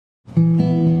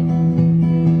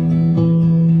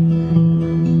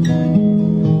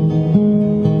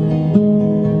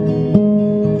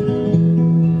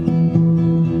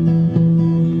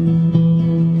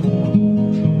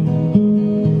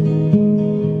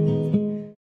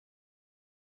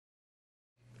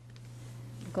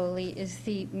Goli is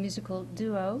the musical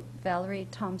duo Valerie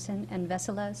Thompson and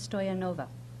Vesela Stoyanova.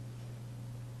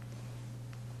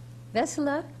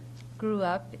 Vesela grew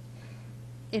up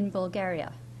in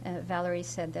Bulgaria. Valerie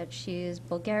said that she is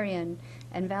Bulgarian,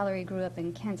 and Valerie grew up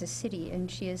in Kansas City, and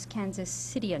she is Kansas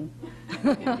Cityan.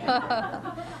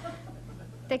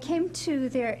 They came to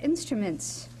their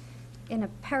instruments in a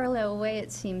parallel way,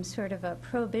 it seems, sort of a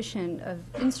prohibition of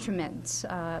instruments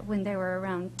when they were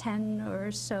around 10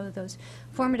 or so, those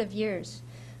formative years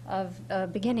of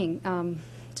beginning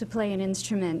to play an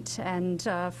instrument. And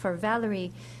for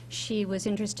Valerie, she was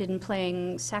interested in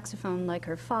playing saxophone like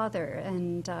her father,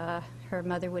 and her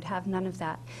mother would have none of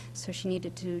that. So she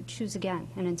needed to choose again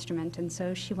an instrument, and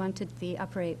so she wanted the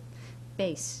upright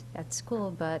bass at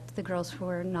school, but the girls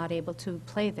were not able to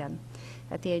play them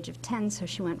at the age of 10, so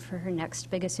she went for her next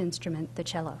biggest instrument, the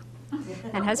cello,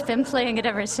 and has been playing it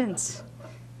ever since.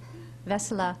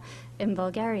 Vesela in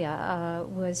Bulgaria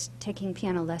was taking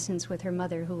piano lessons with her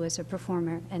mother, who was a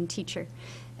performer and teacher.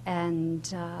 And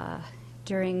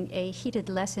during a heated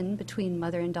lesson between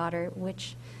mother and daughter,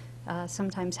 which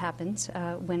sometimes happens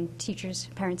when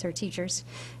parents are teachers,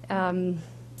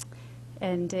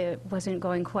 and it wasn't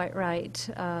going quite right,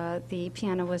 the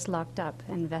piano was locked up,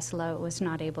 and Vesela was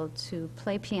not able to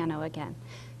play piano again.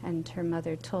 And her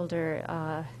mother told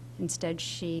her instead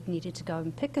she needed to go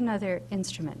and pick another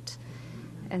instrument.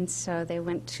 And so they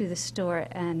went to the store,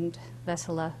 and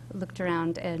Vesela looked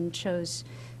around and chose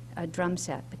a drum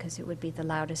set because it would be the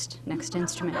loudest next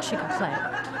instrument she could play.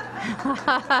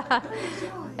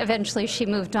 Eventually she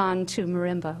moved on to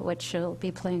marimba, which she'll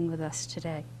be playing with us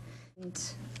today. And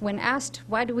when asked,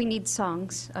 why do we need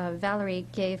songs, Valerie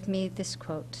gave me this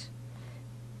quote: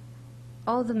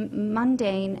 "All the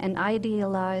mundane and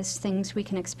idealized things we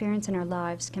can experience in our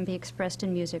lives can be expressed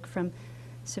in music, from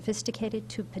sophisticated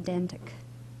to pedantic.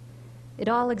 It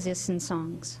all exists in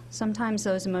songs. Sometimes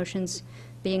those emotions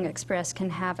being expressed can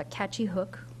have a catchy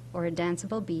hook or a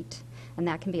danceable beat, and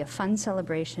that can be a fun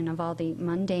celebration of all the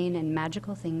mundane and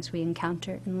magical things we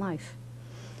encounter in life."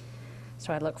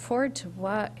 So I look forward to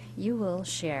what you will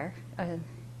share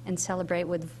and celebrate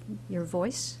with your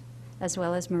voice, as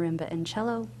well as marimba and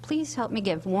cello. Please help me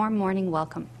give warm morning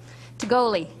welcome to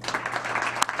Goli.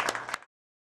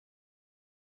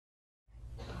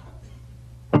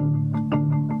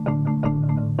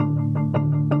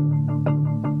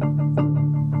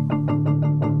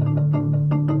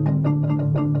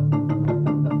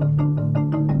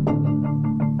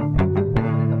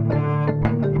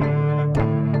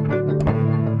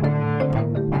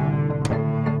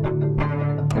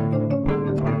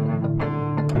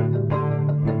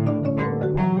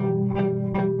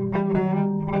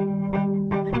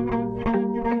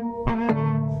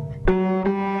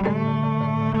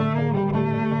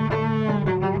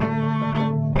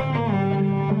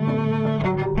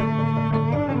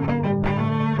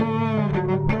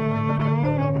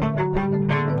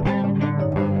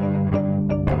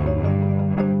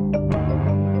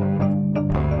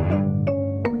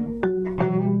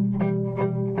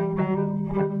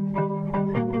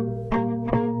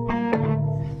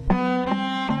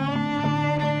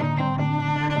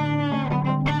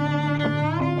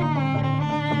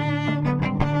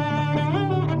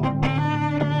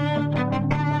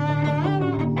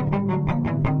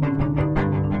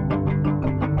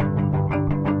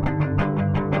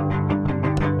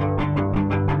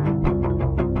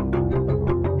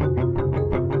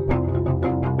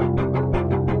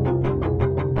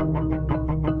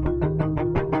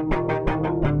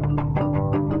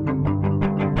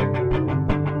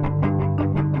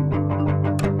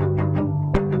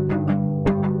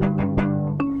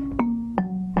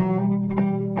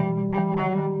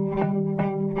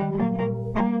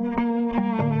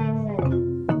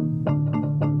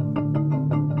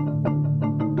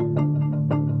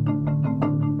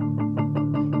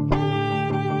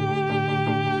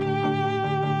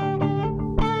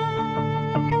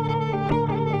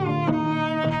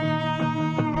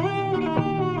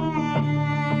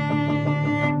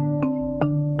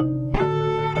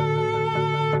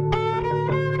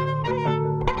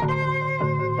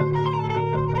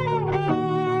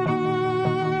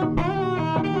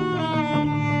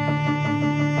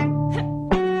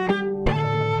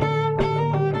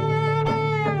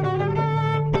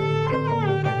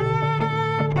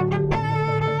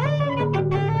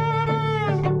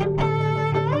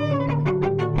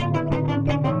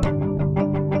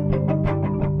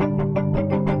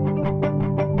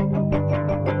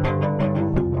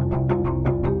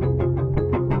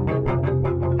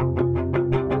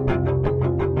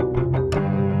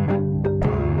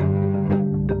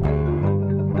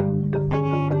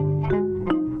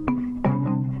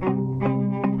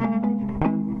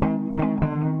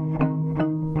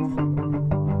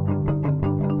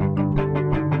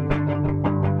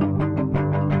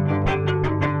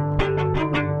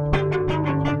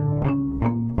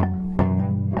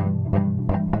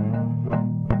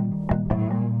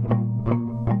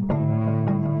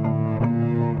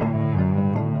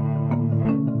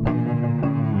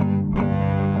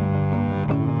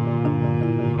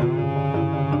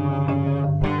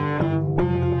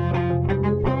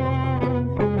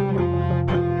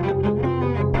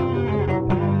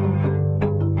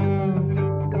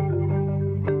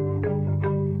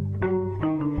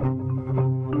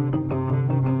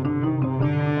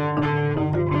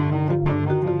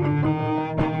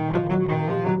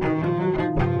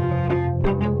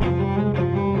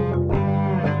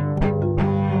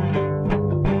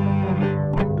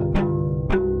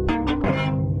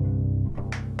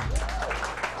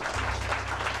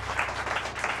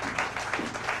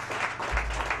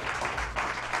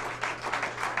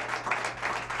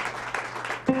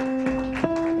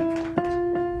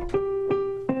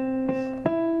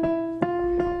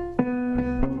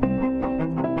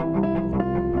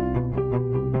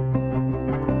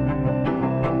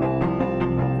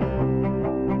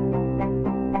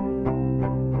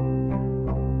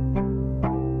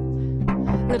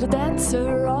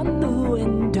 answer on the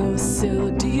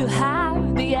windowsill. Do you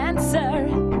have the answer?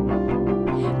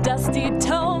 Dusty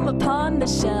tome upon the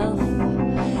shelf.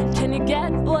 Can you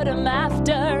get what I'm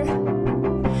after?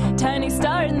 Tiny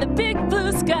star in the big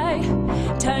blue sky.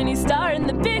 Tiny star in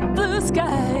the big blue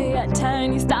sky. A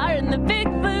tiny star in the big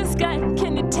blue sky.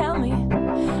 Can you tell me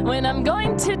when I'm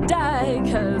going to die?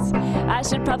 'Cause I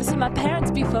should probably see my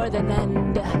parents before then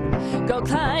and go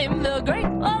climb the Great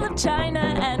Wall of China.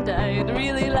 And I'd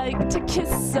really like to kiss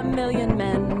 1,000,000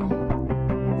 men,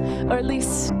 or at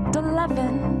least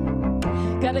 11.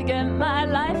 Gotta get my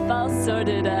life all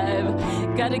sorted.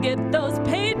 I've gotta get those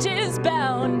pages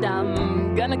bound.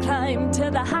 I'm gonna climb to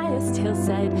the highest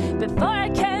hillside before I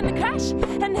can crash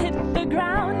and hit the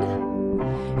ground.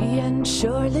 Ian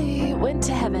surely went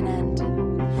to heaven and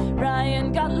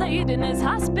Ryan got laid in his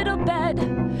hospital bed.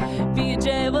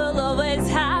 VJ will always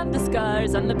have the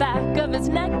scars on the back of his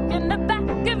neck and the back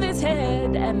of his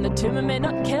head. And the tumor may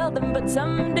not kill them, but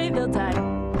someday they'll die.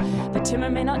 The tumor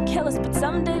may not kill us, but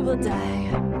someday we'll die.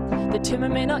 The tumor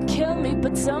may not kill me,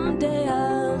 but someday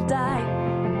I'll die.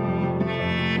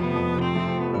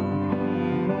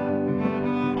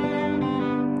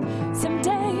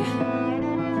 Someday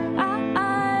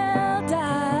I'll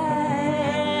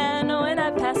die. And when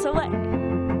I pass away,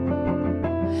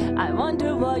 I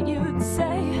wonder what you'd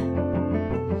say.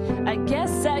 I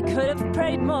guess I could have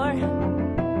prayed more.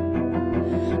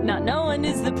 Not knowing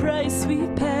is the price we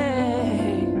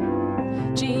pay.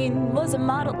 Jean was a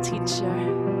model teacher,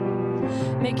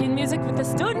 making music with the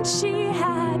students she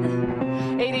had.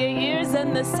 88 years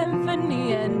and the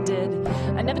symphony ended.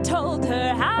 I never told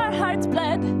her how our hearts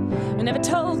bled. I never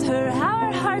told her how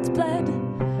our hearts bled.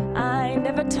 I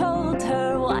never told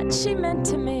her what she meant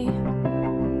to me.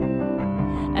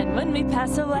 And when we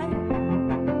pass away,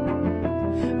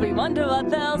 we wonder what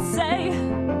they'll say.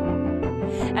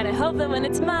 And I hope that when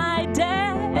it's my day,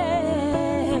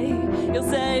 you'll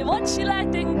say what she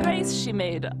lacked in grace, she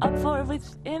made up for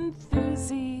with enthusiasm.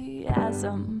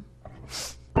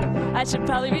 I should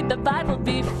probably read the Bible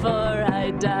before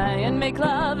I die and make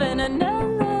love in an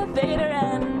elevator.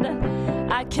 And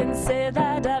I can say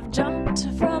that I've jumped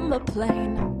from a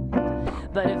plane.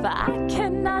 But if I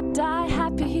cannot die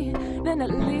happy, then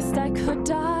at least I could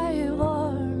die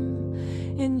warm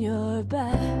in your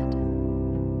bed.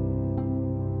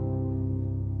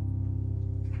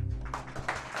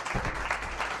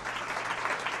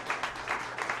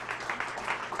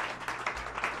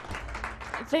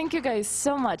 Thank you guys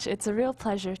so much. It's a real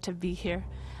pleasure to be here.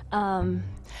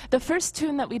 The first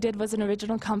tune that we did was an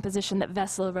original composition that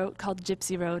Vessel wrote called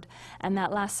Gypsy Road, and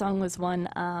that last song was one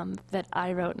that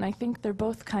I wrote, and I think they're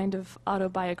both kind of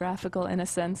autobiographical in a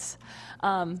sense.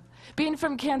 Being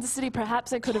from Kansas City,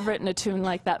 perhaps I could have written a tune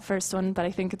like that first one, but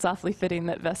I think it's awfully fitting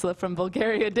that Vessel from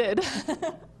Bulgaria did.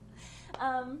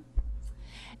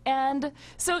 And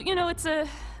so, you know,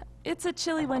 it's a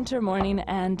chilly winter morning,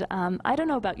 and I don't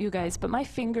know about you guys, but my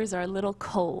fingers are a little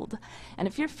cold. And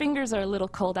if your fingers are a little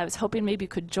cold, I was hoping maybe you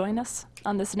could join us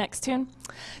on this next tune.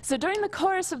 So during the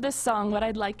chorus of this song, what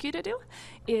I'd like you to do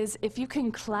is if you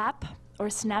can clap or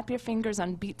snap your fingers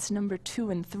on beats number 2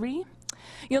 and 3.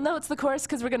 You'll know it's the chorus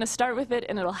because we're going to start with it,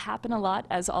 and it'll happen a lot,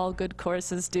 as all good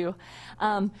choruses do.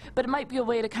 But it might be a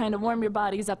way to kind of warm your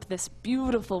bodies up this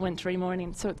beautiful wintry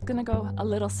morning. So it's going to go a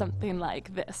little something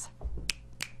like this.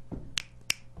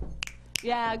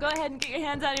 Yeah, go ahead and get your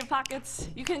hands out of your pockets.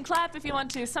 You can clap if you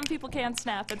want to. Some people can't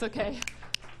snap. It's okay.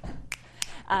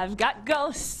 I've got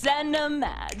ghosts and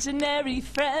imaginary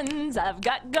friends. I've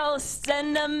got ghosts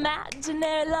and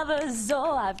imaginary lovers.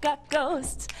 Oh, I've got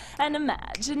ghosts and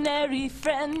imaginary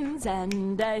friends,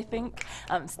 and I think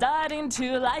I'm starting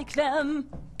to like them.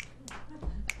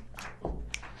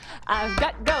 I've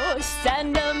got ghosts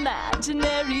and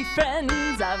imaginary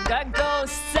friends. I've got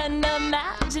ghosts and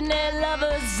imaginary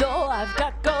lovers. Oh, I've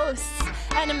got ghosts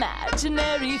and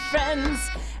imaginary friends,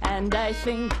 and I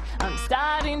think I'm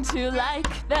starting to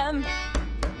like them.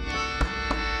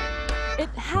 It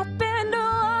happened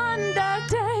one dark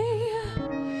day.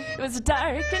 It was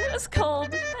dark and it was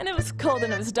cold, and it was cold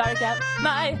and it was dark out.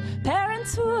 My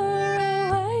parents were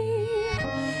away,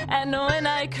 and when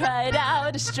I cried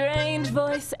out, a strange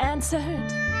voice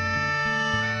answered.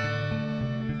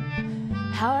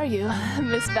 How are you,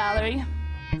 Miss Valerie?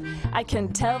 I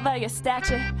can tell by your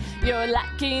stature you're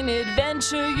lacking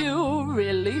adventure. You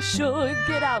really should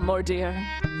get out more, dear.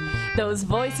 Those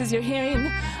voices you're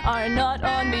hearing are not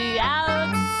on the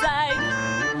outside.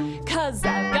 'Cause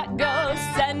I've got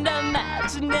ghosts and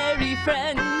imaginary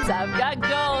friends. I've got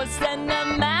ghosts and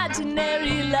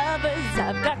imaginary lovers.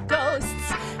 I've got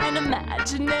ghosts and imaginary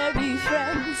imaginary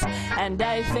friends, and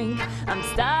I think I'm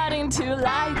starting to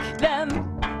like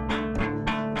them.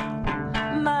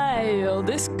 My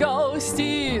oldest ghost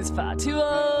is far too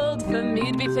old for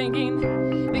me to be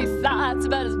thinking these thoughts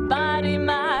about his body.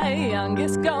 My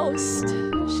youngest ghost,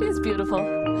 she's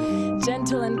beautiful,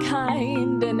 gentle and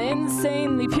kind, and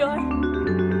insanely pure.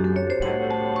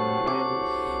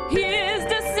 Here's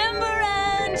December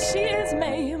and she is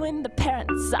May, when the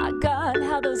parents are gone.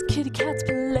 How those kitty cats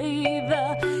play,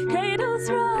 the cradles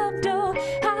robbed, oh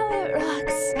how it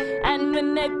rocks. And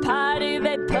when they party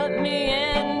they put me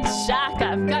in shock.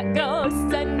 I've got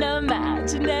ghosts and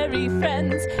imaginary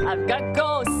friends. I've got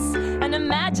ghosts and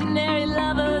imaginary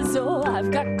lovers. Oh,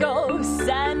 I've got ghosts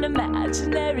and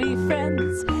imaginary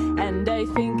friends, and I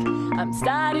think I'm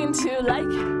starting to like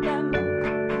them.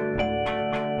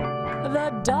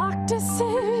 The doctor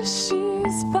says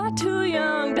she's far too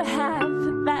young to have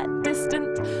that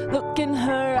distant look in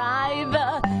her eye.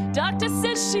 The doctor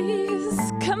says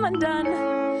she's come undone.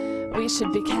 We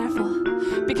should be careful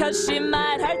because she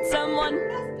might hurt someone.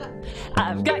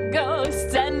 I've got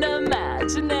ghosts and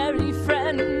imaginary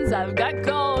friends. I've got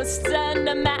ghosts and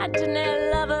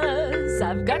imaginary lovers.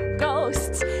 I've got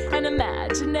ghosts and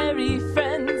imaginary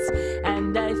friends,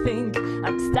 and I think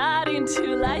I'm starting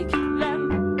to like them.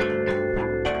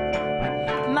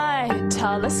 My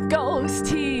tallest ghost,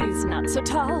 he's not so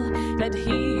tall that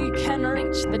he can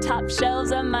reach the top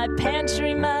shelves of my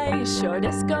pantry. My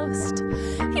shortest ghost,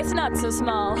 he's not so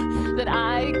small that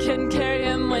I can carry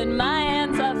him when my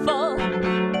hands are full.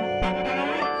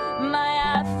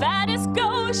 My fattest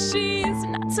ghost, she's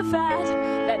not so fat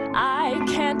that I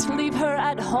can't leave her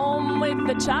at home with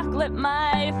the chocolate.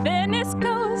 My thinnest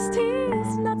ghost,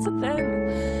 he's not so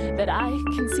thin that I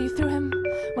can see through him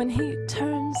when he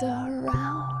turns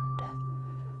around.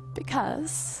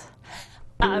 Because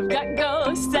I've got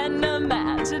ghosts and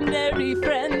imaginary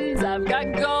friends. I've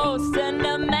got ghosts and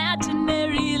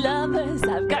imaginary lovers.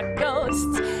 I've got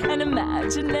ghosts and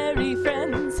imaginary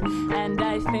friends, and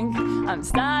I think I'm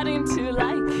starting to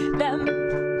like them.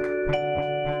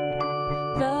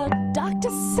 The doctor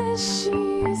says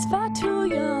she's far too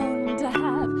young to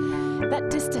have that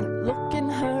distant look in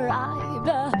her eye.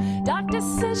 The doctor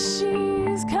says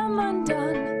she's come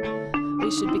undone. We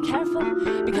should be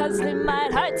careful because they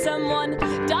might hurt someone.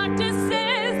 Doctor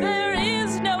says there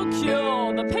is no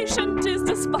cure. The patient is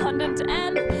despondent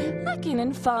and lacking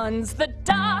in funds. The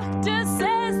doctor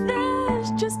says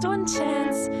there's just one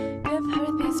chance. Give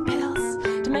her these pills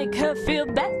to make her feel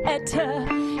better.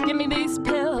 Give me these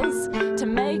pills to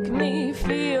make me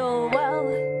feel well.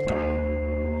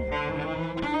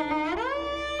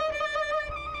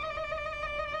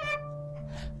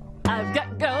 I've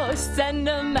got ghosts and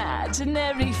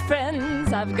imaginary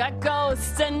friends. I've got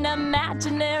ghosts and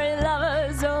imaginary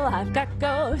lovers. Oh, I've got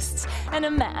ghosts and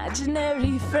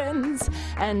imaginary friends,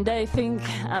 and I think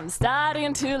I'm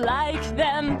starting to like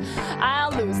them.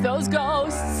 I'll lose those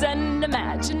ghosts and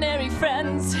imaginary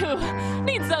friends. Who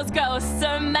needs those ghosts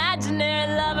or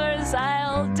imaginary lovers?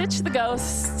 I'll ditch the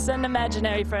ghosts and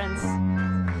imaginary friends,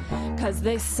 'cause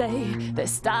they say they're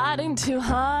starting to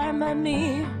harm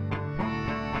me.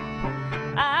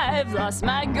 I've lost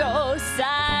my ghosts,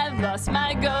 I've lost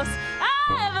my ghosts,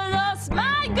 I've lost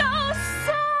my ghosts,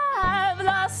 I've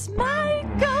lost my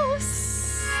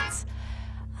ghosts,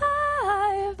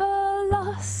 I've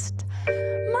lost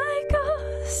my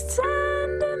ghosts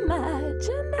and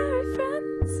imaginary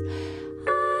friends.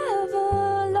 I've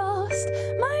lost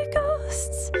my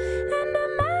ghosts and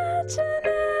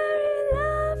imaginary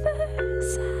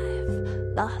lovers.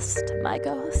 I've lost my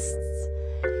ghosts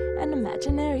and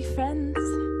imaginary friends,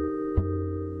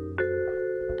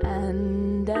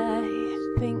 and I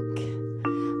think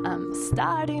I'm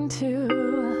starting to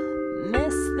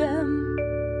miss them.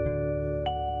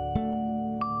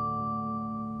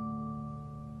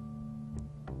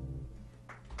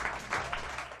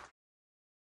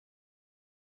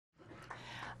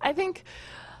 I think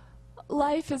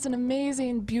life is an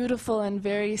amazing, beautiful, and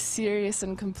very serious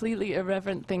and completely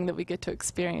irreverent thing that we get to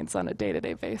experience on a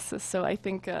day-to-day basis. So I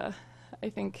think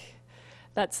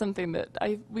that's something that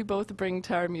we both bring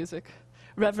to our music,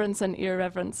 reverence and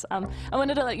irreverence. I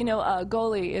wanted to let you know,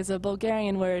 goli is a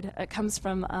Bulgarian word. It comes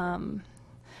from an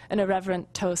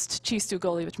irreverent toast, chistu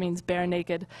goli, which means bare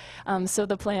naked. So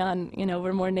the play on,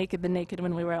 we're more naked than naked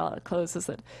when we wear all our clothes, is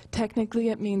that technically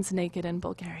it means naked in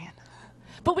Bulgarian.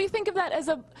 But we think of that as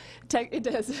it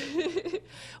does.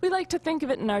 We like to think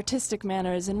of it in artistic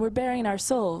manners, and we're bearing our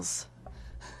souls.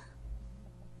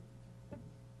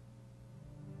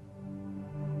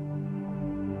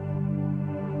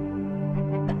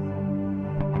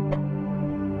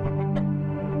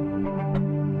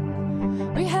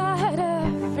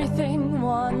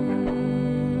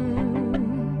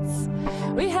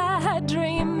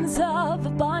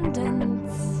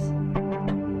 abundance.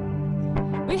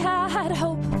 We had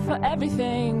hope for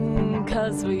everything,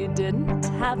 'cause we didn't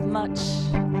have much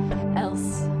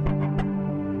else.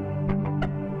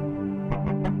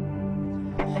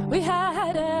 We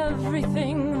had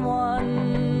everything once.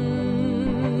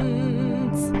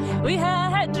 We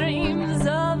had dreams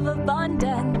of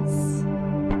abundance.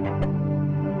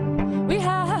 We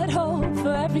had hope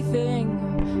for everything,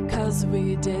 'cause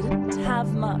we didn't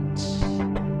have much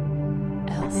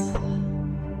else.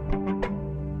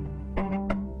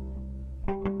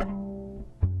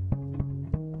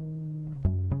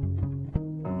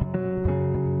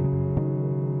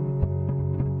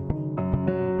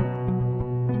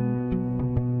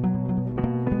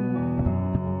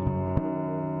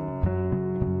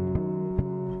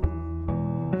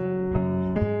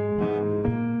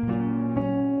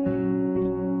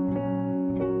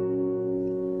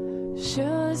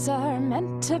 Shoes are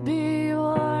meant to be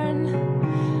worn,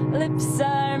 lips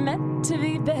are meant to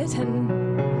be bitten,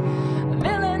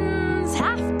 villains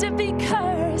have to be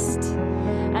cursed,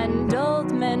 and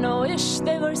old men wish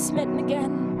they were smitten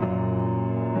again,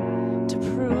 to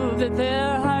prove that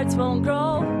their hearts won't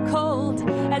grow cold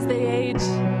as they age.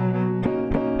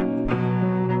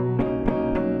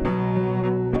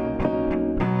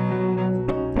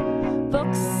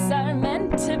 Books are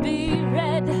meant to be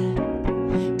read,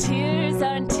 tears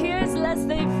aren't tears lest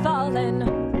they've fallen.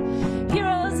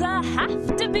 Heroes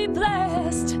have to be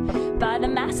blessed by the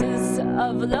masses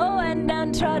of low and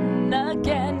downtrodden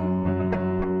again,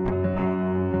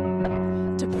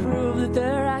 to prove that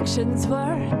their actions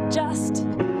were just,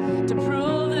 to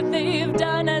prove that they've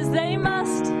done as they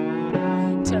must,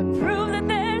 to prove that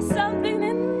there's something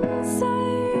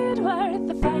inside worth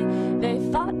the fight they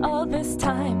fought all this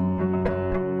time.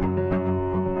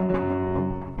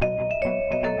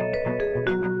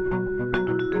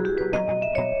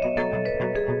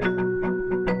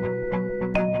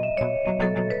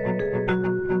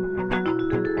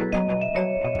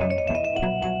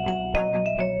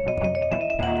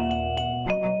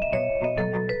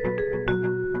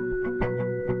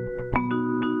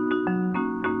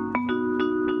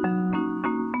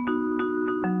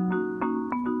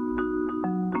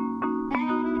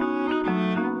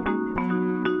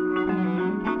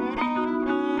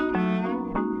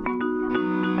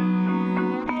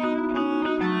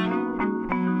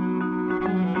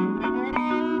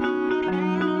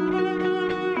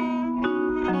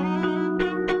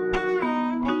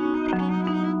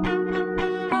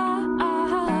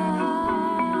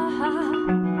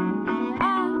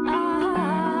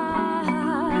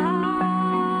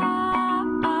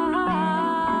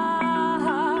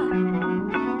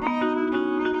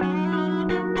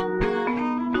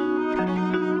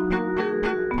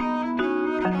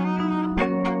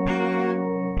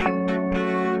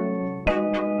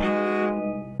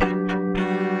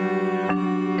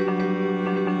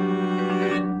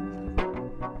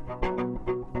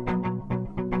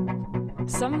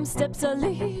 Some steps will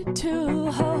lead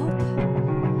to hope,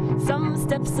 some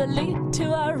steps will lead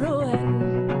to our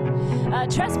ruin. Our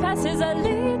trespasses will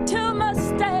lead to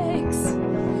mistakes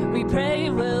we pray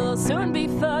will soon be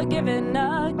forgiven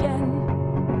again,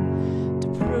 to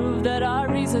prove that our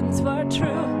reasons were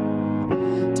true,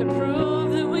 to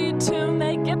prove that we too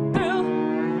make it through,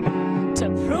 to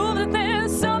prove that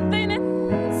there's something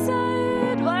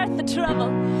inside worth the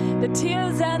trouble, the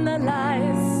tears and the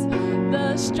lies,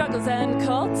 the struggles and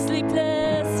cold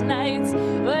sleepless nights,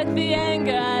 worth the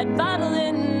anger I'd bottle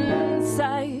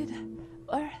inside,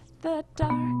 worth the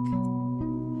dark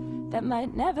that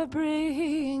might never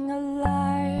bring a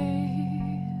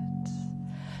light,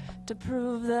 to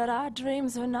prove that our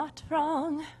dreams are not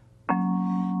wrong,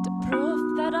 to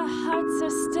prove that our hearts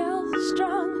are still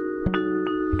strong,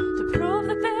 to prove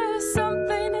that there's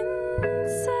something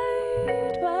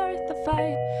inside worth the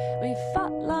fight we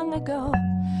fought long ago.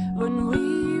 When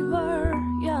we were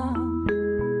young,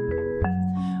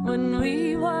 when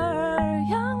we were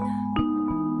young,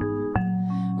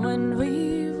 when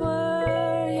we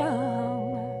were young.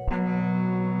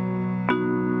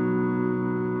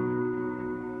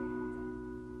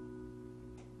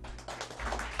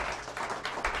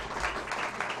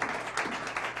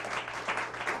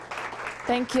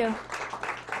 Thank you.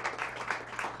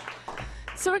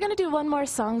 So we're going to do one more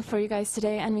song for you guys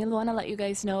today, and we want to let you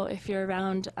guys know if you're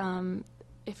around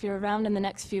if you're around in the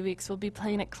next few weeks, we'll be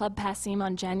playing at Club Passim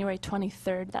on January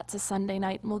 23rd. That's a Sunday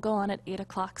night, and we'll go on at 8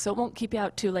 o'clock, so it won't keep you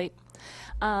out too late.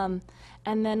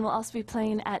 And then we'll also be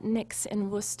playing at Nick's in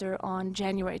Worcester on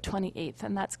January 28th,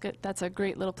 and that's good. That's a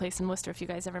great little place in Worcester if you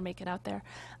guys ever make it out there.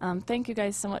 Thank you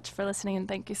guys so much for listening, and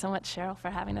thank you so much, Cheryl, for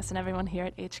having us, and everyone here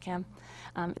at HCAM.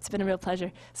 It's been a real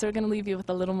pleasure. So we're going to leave you with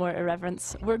a little more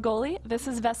irreverence. We're Goli. This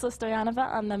is Vesla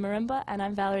Stoyanova on the marimba, and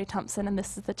I'm Valerie Thompson, and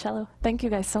this is the cello. Thank you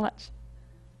guys so much.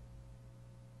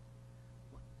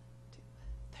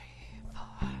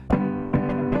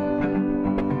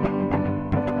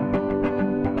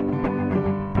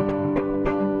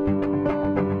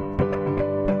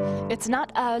 It's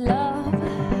not our love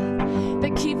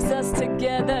that keeps us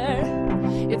together.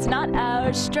 It's not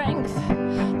our strength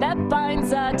that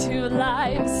binds our two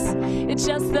lives. It's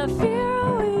just the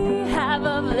fear we have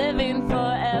of living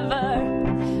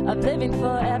forever, of living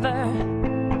forever.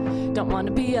 Don't want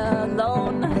to be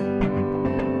alone.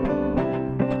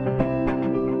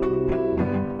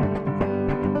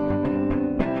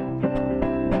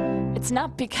 It's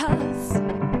not because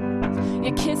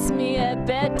you kiss me at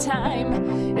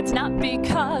bedtime. It's not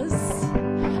because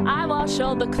I wash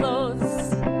all the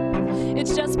clothes.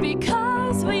 It's just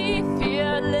because we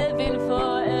fear living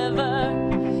forever.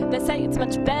 They say it's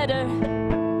much better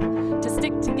to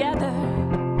stick together.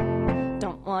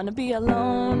 Don't want to be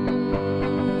alone,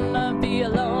 be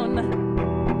alone,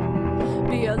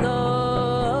 be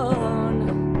alone.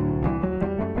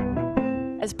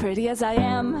 As pretty as I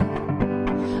am,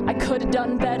 I could have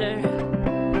done better.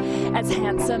 As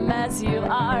handsome as you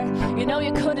are, you know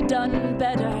you could have done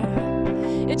better.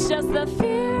 It's just the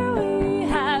fear we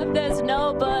have, there's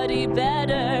nobody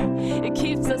better. It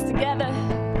keeps us together,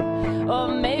 or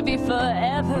maybe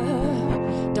forever.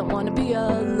 Don't want to be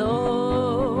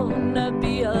alone,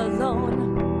 be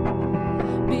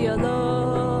alone, be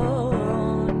alone.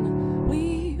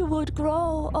 We would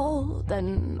grow old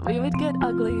and we would get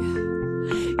ugly.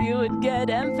 You would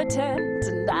get impotent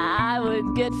and I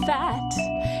would get fat.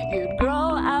 You'd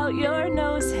grow out your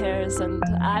nose hairs and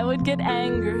I would get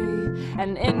angry.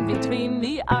 And in between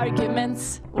the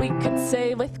arguments, we could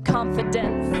say with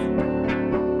confidence,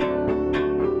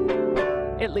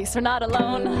 at least we're not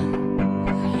alone.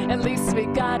 At least we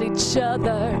got each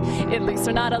other. At least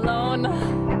we're not alone,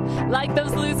 like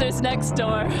those losers next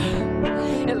door.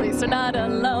 At least we're not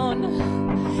alone.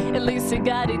 At least we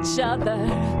got each other.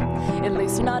 At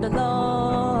least we're not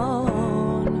alone.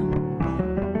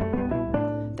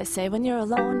 They say when you're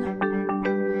alone,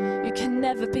 you can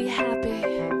never be happy.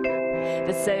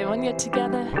 They say when you're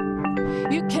together,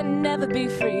 you can never be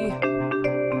free.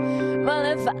 Well,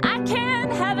 if I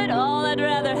can't have it all, I'd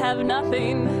rather have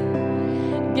nothing.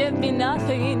 Give me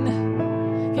nothing,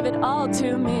 give it all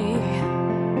to me.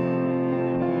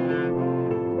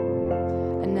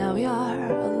 And now we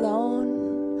are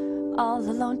alone, all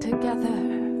alone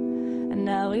together. And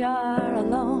now we are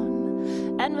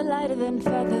alone, and we're lighter than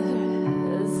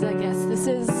feathers. I guess this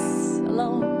is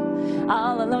alone,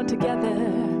 all alone together.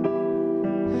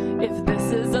 If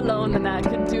this is alone, then I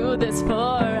could do this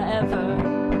forever.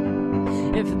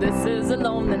 If this is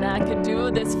alone, then I could do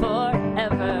this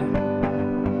forever.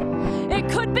 It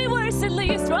could be worse, at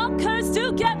least we're all cursed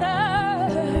together.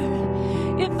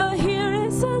 If a here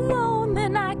is alone,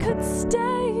 then I could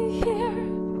stay here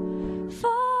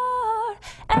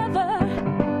forever.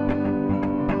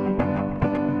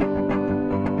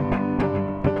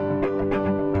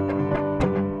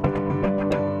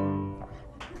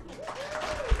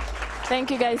 Thank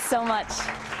you guys so much.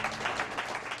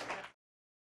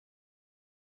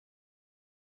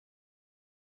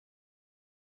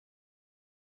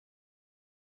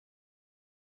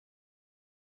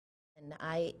 And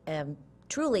I am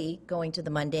truly going to the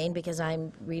mundane because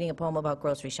I'm reading a poem about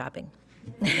grocery shopping.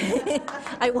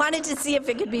 I wanted to see if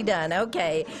it could be done.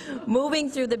 Okay, moving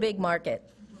through the big market.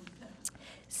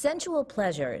 Sensual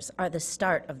pleasures are the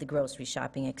start of the grocery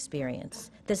shopping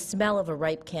experience. The smell of a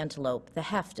ripe cantaloupe, the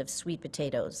heft of sweet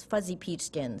potatoes, fuzzy peach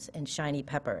skins, and shiny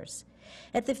peppers.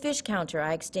 At the fish counter,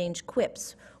 I exchange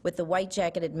quips with the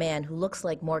white-jacketed man who looks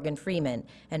like Morgan Freeman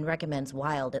and recommends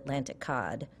wild Atlantic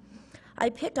cod. I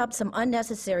pick up some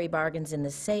unnecessary bargains in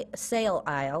the sale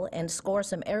aisle and score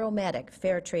some aromatic,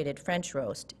 fair-traded French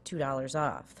roast, $2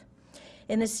 off.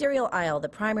 In the cereal aisle, the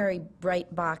primary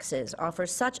bright boxes offer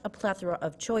such a plethora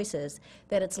of choices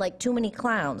that it's like too many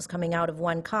clowns coming out of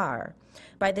one car.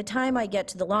 By the time I get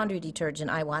to the laundry detergent,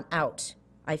 I want out.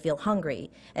 I feel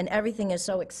hungry, and everything is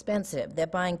so expensive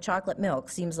that buying chocolate milk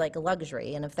seems like a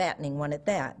luxury, and a fattening one at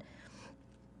that.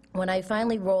 When I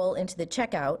finally roll into the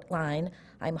checkout line,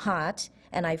 I'm hot,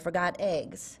 and I forgot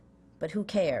eggs. But who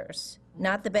cares?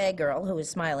 Not the bag girl who is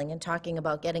smiling and talking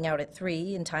about getting out at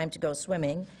 3 in time to go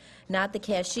swimming. Not the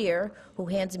cashier who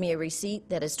hands me a receipt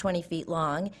that is 20 feet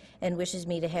long and wishes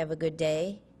me to have a good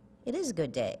day. It is a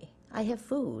good day. I have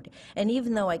food. And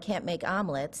even though I can't make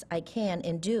omelets, I can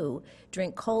and do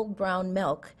drink cold brown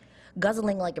milk,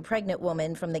 guzzling like a pregnant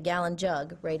woman from the gallon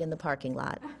jug right in the parking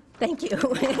lot. Thank you.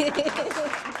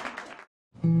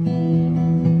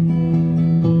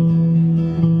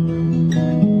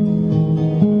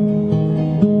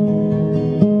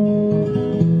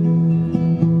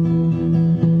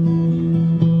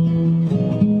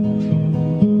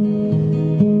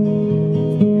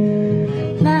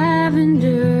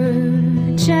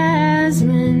 Lavender,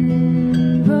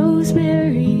 jasmine,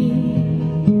 rosemary,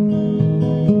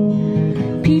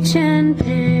 peach and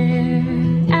pear,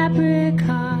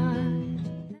 apricot.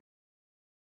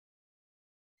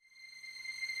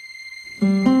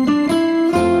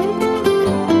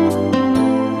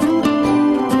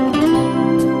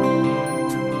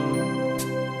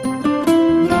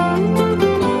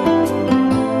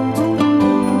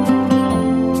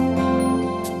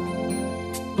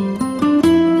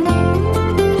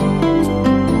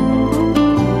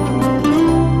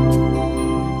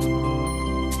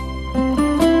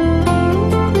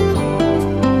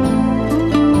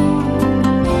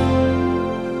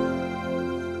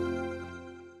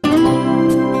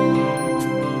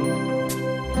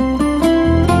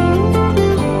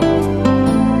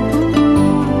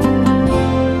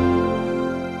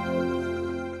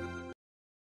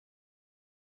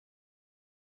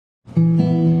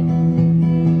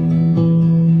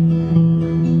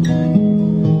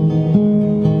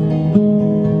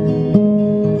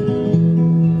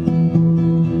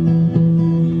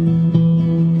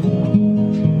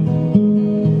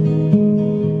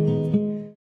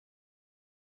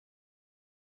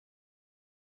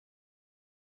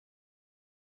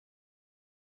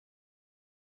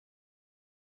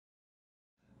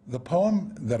 The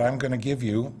poem that I'm going to give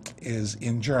you is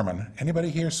in German. Anybody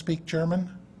here speak German?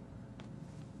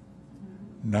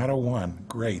 Not a one.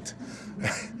 Great.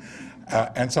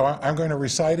 And so I'm going to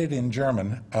recite it in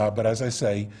German, but as I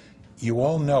say, you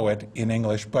all know it in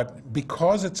English, but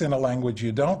because it's in a language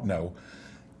you don't know,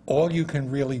 all you can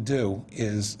really do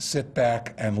is sit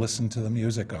back and listen to the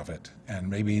music of it. And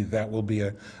maybe that will be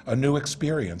a new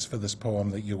experience for this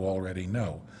poem that you already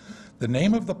know. The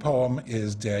name of the poem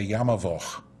is Der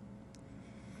Jammerwoch.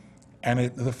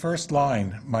 And the first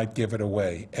line might give it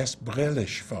away. Es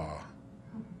brillig war.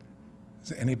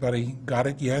 Has anybody got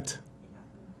it yet?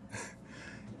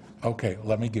 Okay,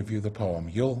 let me give you the poem.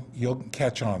 You'll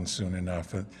catch on soon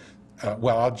enough.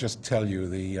 Well, I'll just tell you,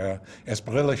 the es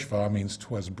brillig war means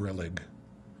 'twas brillig.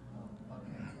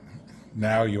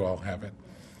 Now you all have it.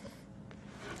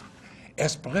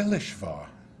 Es brillig war,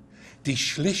 die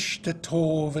schlichte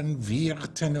Toven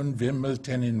wirrten und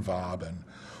wimmelten in Waben,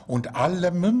 und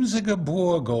alle mümsige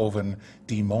Burgoven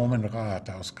die Momenrat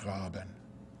ausgraben.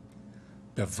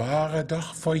 Bewahre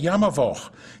doch vor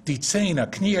Jammerwoch die Zähne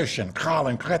knirschen,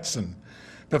 kralen, kretzen.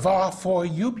 Bewahre vor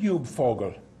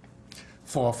Jub-Jub-Vogel,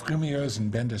 vor frümiösen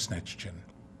Bändesnetzchen.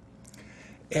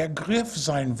 Er griff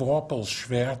sein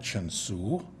Worpelschwertchen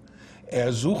zu,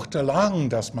 er suchte lang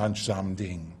das manchsam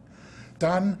Ding.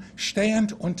 Dann,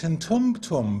 stehend unten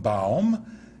Tumtumbaum,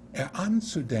 er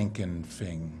anzudenken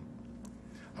fing.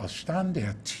 Als stand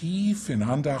er tief in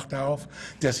Andacht auf,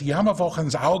 des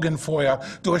Jammerwochens Augenfeuer,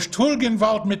 durch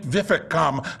Tulgenwald mit Wiffe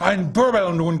kam, ein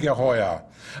Bürbeln ungeheuer.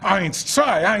 1,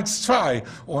 2, 1, 2,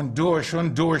 und durch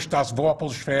das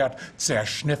Worpelschwert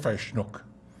zerschniffe schnuck.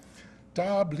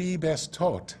 Da blieb es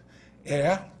tot.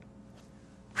 Er,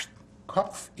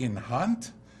 Kopf in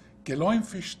Hand,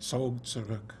 geläufig zog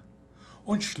zurück.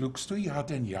 Und schlugst du ja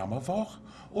den Jammerwoch?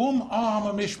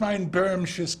 Umarme mich, mein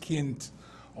böhmisches Kind.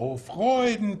 O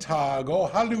Freudentag,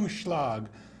 o Halluschlag,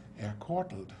 er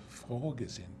kortelt,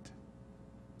 frohgesinnt.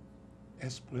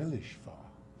 Es brillig war,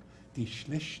 die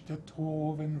schlichte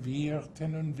Toven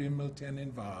wirrten und wimmelten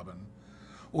in Waben,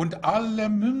 und alle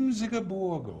mümsige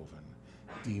Burgoven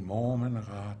die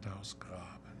Momenrat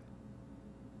ausgraben.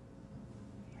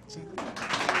 That's it.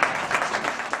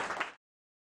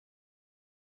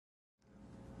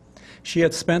 She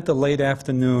had spent the late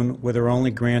afternoon with her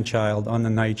only grandchild on the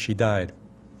night she died.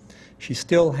 She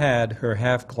still had her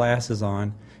half glasses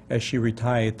on as she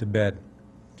retired to bed,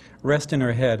 resting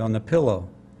her head on the pillow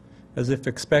as if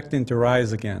expecting to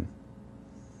rise again,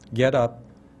 get up,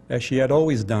 as she had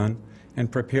always done,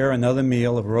 and prepare another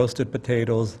meal of roasted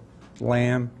potatoes,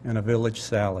 lamb, and a village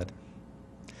salad.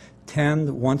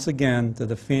 Tend once again to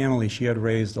the family she had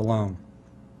raised alone,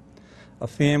 a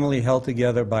family held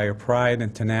together by her pride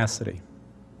and tenacity.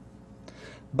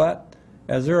 But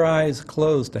As her eyes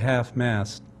closed to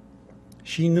half-mast,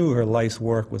 she knew her life's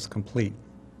work was complete.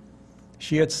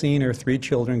 She had seen her 3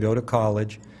 children go to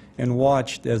college and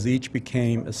watched as each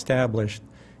became established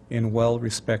in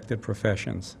well-respected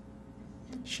professions.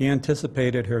 She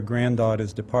anticipated her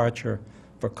granddaughter's departure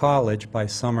for college by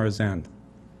summer's end.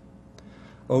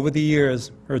 Over the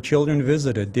years, her children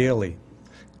visited daily,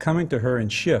 coming to her in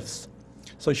shifts,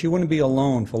 so she wouldn't be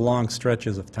alone for long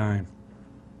stretches of time.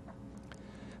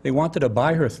 They wanted to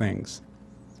buy her things,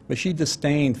 but she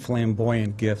disdained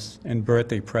flamboyant gifts and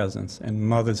birthday presents and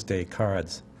Mother's Day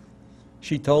cards.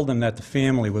 She told them that the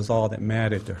family was all that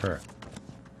mattered to her.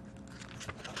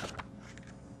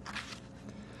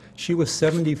 She was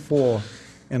 74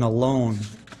 and alone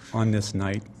on this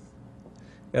night,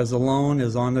 as alone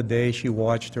as on the day she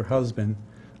watched her husband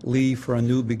leave for a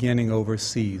new beginning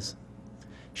overseas.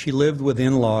 She lived with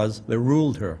in-laws that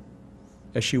ruled her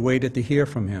as she waited to hear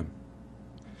from him.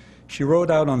 She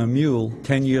rode out on a mule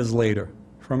 10 years later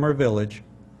from her village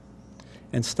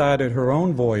and started her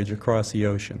own voyage across the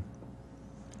ocean.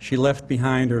 She left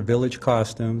behind her village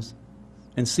costumes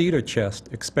and cedar chest,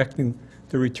 expecting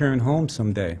to return home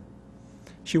someday.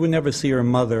 She would never see her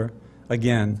mother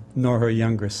again, nor her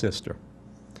younger sister.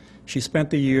 She spent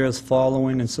the years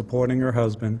following and supporting her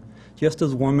husband, just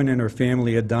as women in her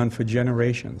family had done for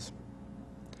generations.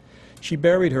 She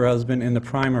buried her husband in the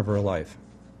prime of her life.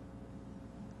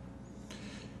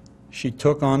 She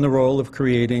took on the role of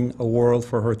creating a world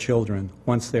for her children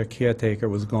once their caretaker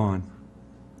was gone.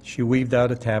 She weaved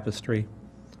out a tapestry,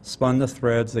 spun the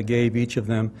threads that gave each of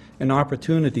them an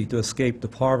opportunity to escape the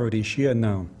poverty she had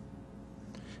known.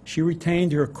 She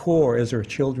retained her core as her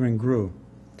children grew,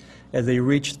 as they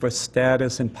reached for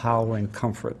status and power and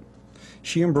comfort.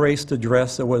 She embraced a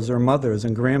dress that was her mother's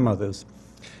and grandmother's,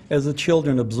 as the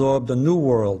children absorbed a new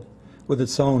world with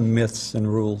its own myths and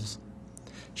rules.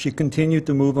 She continued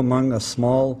to move among a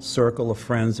small circle of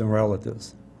friends and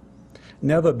relatives,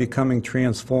 never becoming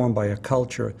transformed by a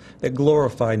culture that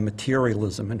glorified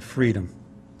materialism and freedom.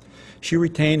 She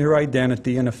retained her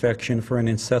identity and affection for an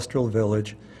ancestral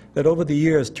village that over the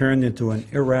years turned into an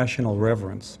irrational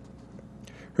reverence.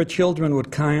 Her children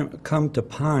would come to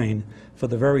pine for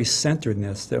the very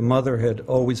centeredness their mother had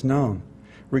always known,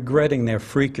 regretting their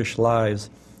freakish lives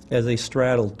as they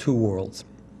straddled 2 worlds.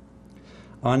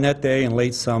 On that day in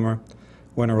late summer,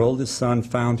 when her oldest son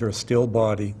found her still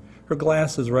body, her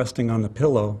glasses resting on the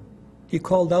pillow, he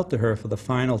called out to her for the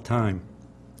final time.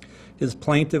 His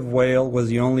plaintive wail was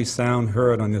the only sound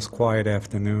heard on this quiet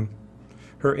afternoon.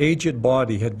 Her aged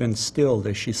body had been stilled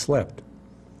as she slept,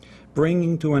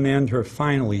 bringing to an end her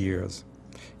final years,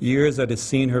 years that had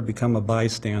seen her become a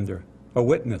bystander, a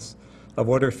witness of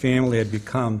what her family had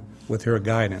become with her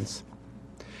guidance.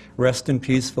 Resting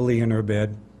peacefully in her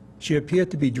bed, she appeared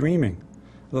to be dreaming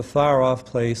of a far-off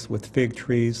place with fig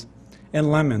trees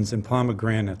and lemons and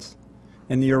pomegranates,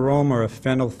 and the aroma of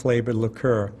fennel-flavored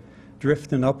liqueur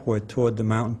drifting upward toward the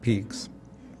mountain peaks.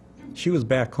 She was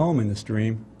back home in this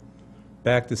dream,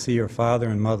 back to see her father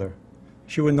and mother.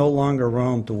 She would no longer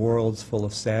roam to worlds full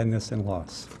of sadness and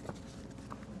loss.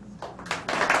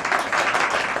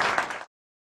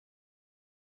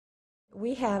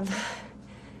 We have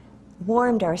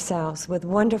warmed ourselves with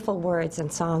wonderful words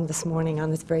and song this morning on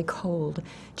this very cold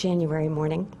January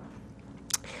morning.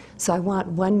 So I want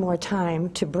one more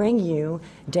time to bring you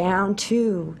down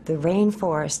to the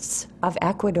rainforests of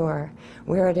Ecuador,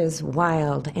 where it is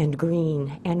wild and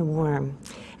green and warm,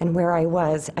 and where I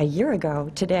was a year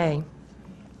ago today.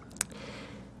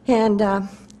 And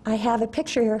I have a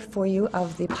picture here for you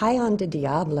of the Payan de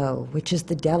Diablo, which is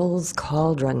the Devil's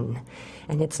Cauldron,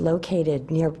 and it's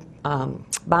located near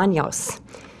Baños,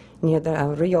 near the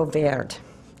Rio Verde.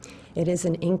 It is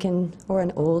an Incan or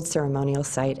an old ceremonial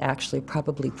site, actually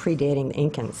probably predating the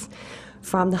Incans,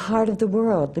 from the heart of the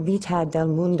world, the Mitad del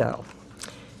Mundo.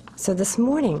 So this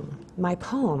morning, my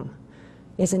poem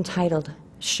is entitled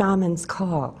Shaman's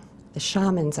Call. The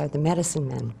shamans are the medicine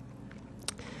men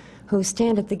who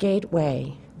stand at the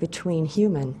gateway between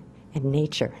human and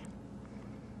nature.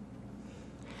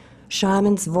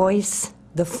 Shaman's voice,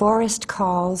 the forest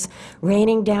calls,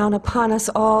 raining down upon us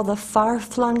all the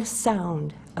far-flung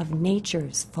sound of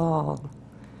nature's fall.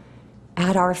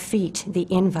 At our feet the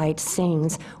invite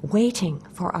sings, waiting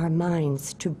for our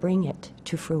minds to bring it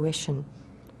to fruition.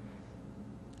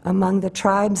 Among the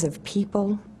tribes of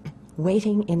people,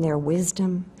 waiting in their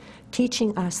wisdom,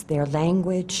 teaching us their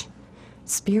language,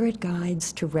 spirit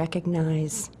guides to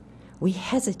recognize, we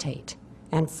hesitate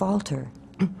and falter,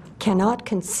 cannot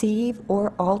conceive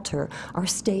or alter our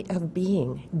state of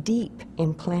being deep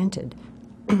implanted.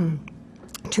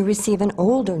 to receive an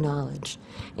older knowledge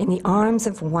in the arms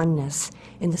of oneness,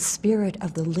 in the spirit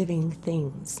of the living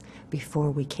things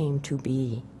before we came to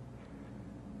be.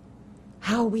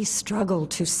 How we struggle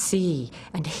to see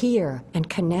and hear and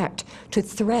connect to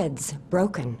threads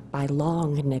broken by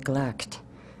long neglect.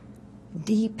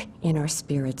 Deep in our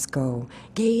spirits go,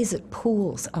 gaze at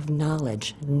pools of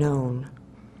knowledge known.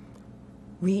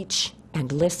 Reach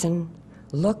and listen,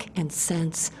 look and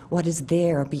sense what is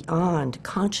there beyond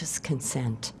conscious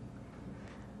consent.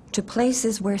 To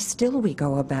places where still we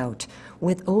go about,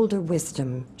 with older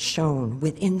wisdom shown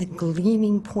within the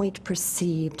gleaming point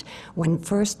perceived when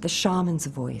first the shaman's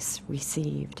voice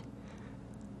received.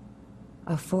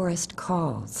 A forest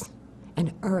calls,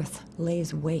 and earth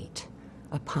lays weight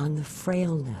upon the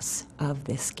frailness of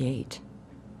this gate.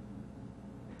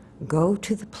 Go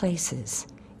to the places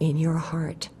in your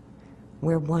heart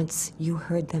where once you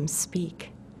heard them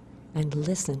speak and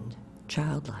listened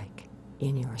childlike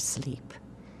in your sleep.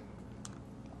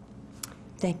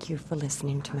 Thank you for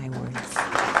listening to my words.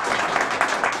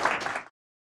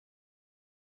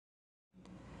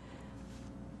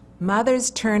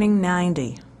 Mother's turning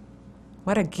 90.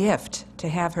 What a gift to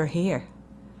have her here.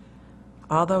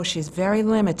 Although she's very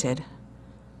limited,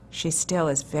 she still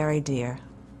is very dear.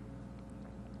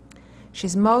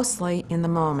 She's mostly in the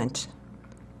moment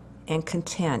and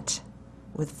content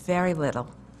with very little.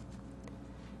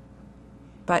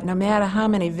 But no matter how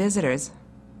many visitors,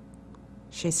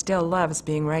 she still loves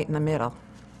being right in the middle.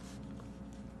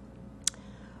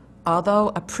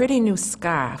 Although a pretty new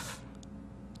scarf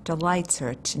delights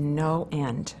her to no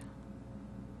end,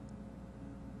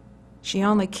 she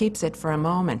only keeps it for a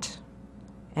moment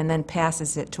and then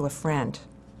passes it to a friend.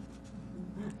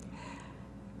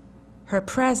 Her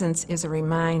presence is a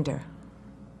reminder.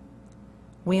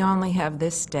 We only have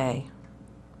this day.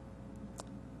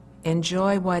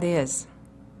 Enjoy what is,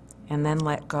 and then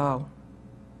let go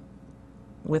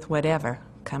with whatever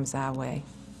comes our way.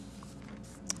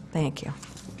 Thank you.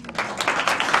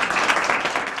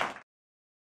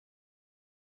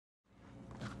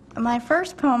 My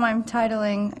first poem I'm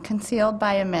titling Concealed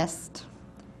by a Mist.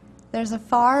 There's a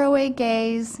faraway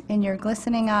gaze in your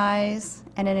glistening eyes,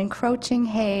 and an encroaching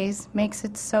haze makes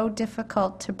it so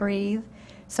difficult to breathe,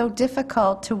 so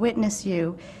difficult to witness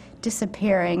you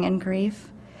disappearing in grief.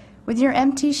 With your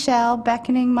empty shell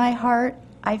beckoning my heart,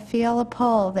 I feel a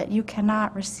pull that you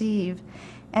cannot receive.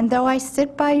 And though I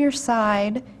sit by your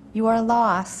side, you are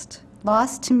lost,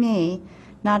 lost to me,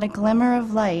 not a glimmer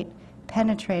of light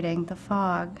penetrating the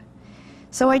fog.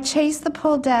 So I chase the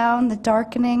pull down the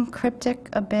darkening cryptic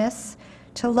abyss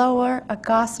to lower a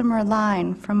gossamer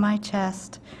line from my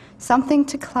chest, something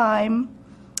to climb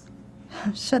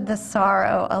should the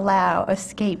sorrow allow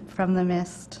escape from the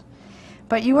mist.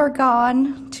 But you are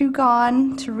gone, too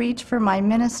gone to reach for my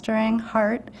ministering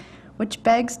heart, which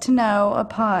begs to know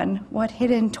upon what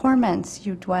hidden torments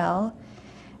you dwell,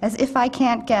 as if I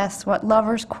can't guess what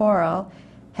lover's quarrel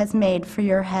has made for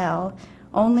your hell.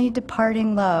 Only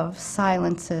departing love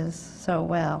silences so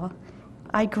well.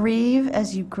 I grieve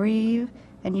as you grieve,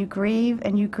 and you grieve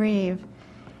and you grieve.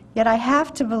 Yet I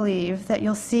have to believe that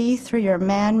you'll see through your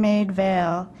man-made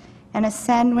veil and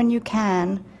ascend when you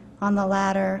can on the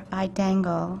ladder I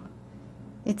dangle.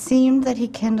 It seemed that he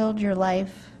kindled your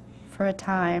life for a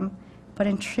time, but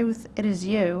in truth it is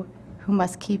you who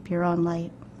must keep your own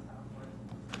light.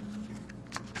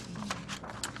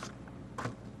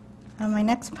 My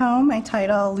next poem I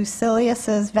title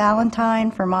Lucilius's Valentine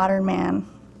for Modern Man.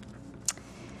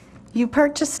 You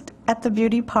purchased at the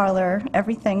beauty parlor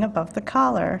everything above the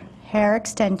collar: hair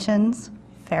extensions,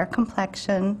 fair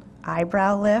complexion,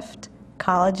 eyebrow lift,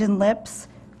 collagen lips,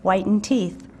 whitened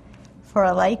teeth. For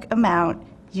a like amount,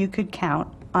 you could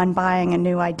count on buying a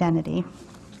new identity.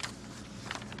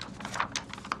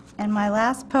 And my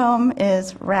last poem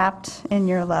is Wrapped in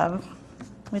Your Love,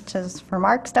 which is for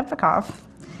Mark Stepikoff.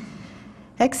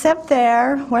 Except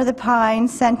there, where the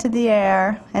pines scented the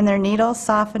air and their needles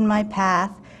softened my path,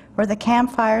 where the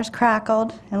campfires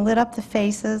crackled and lit up the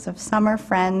faces of summer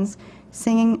friends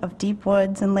singing of deep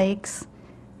woods and lakes,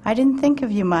 I didn't think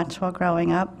of you much while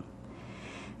growing up.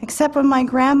 Except when my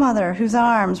grandmother, whose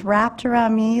arms wrapped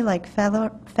around me like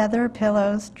feather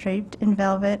pillows draped in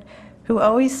velvet, who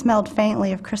always smelled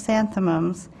faintly of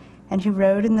chrysanthemums, and who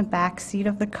rode in the back seat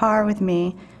of the car with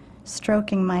me,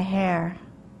 stroking my hair,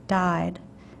 died.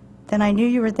 Then I knew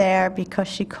you were there because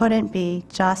she couldn't be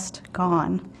just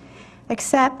gone.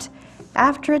 Except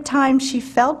after a time she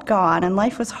felt gone and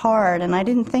life was hard and I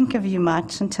didn't think of you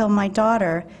much until my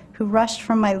daughter, who rushed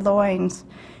from my loins,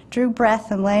 drew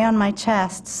breath and lay on my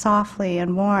chest softly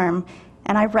and warm,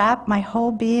 And I wrapped my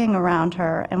whole being around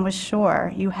her and was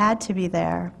sure you had to be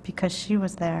there because she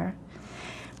was there.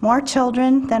 More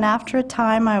children, then after a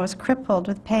time I was crippled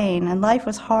with pain and life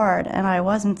was hard and I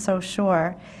wasn't so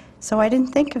sure. So I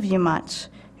didn't think of you much,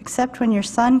 except when your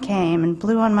son came and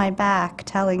blew on my back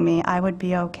telling me I would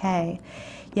be okay.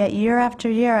 Yet year after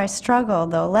year I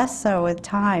struggled, though less so with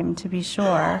time, to be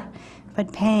sure,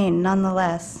 but pain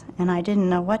nonetheless, and I didn't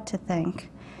know what to think.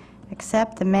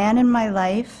 Except the man in my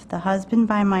life, the husband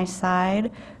by my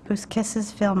side, whose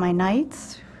kisses fill my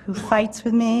nights, who fights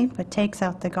with me but takes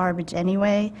out the garbage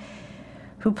anyway,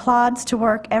 who plods to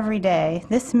work every day.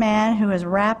 This man who has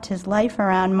wrapped his life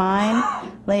around mine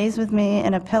lays with me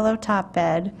in a pillow-top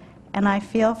bed, and I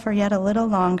feel for yet a little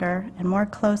longer and more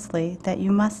closely that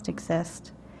you must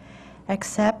exist.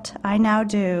 Except I now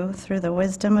do, through the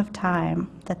wisdom of time,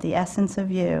 that the essence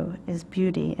of you is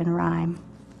beauty in rhyme.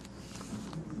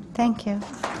 Thank you.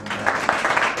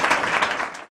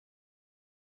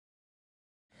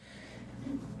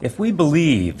 If we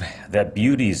believe that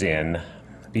beauty's in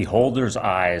beholder's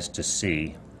eyes to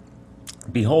see,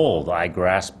 behold, I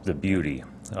grasp the beauty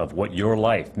of what your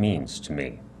life means to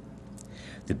me.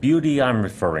 The beauty I'm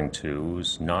referring to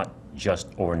is not just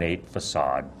ornate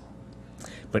facade,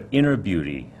 but inner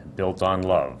beauty built on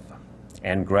love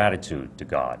and gratitude to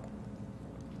God.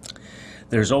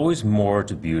 There's always more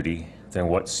to beauty than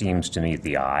what seems to meet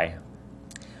the eye.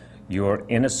 Your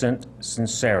innocent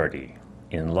sincerity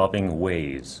in loving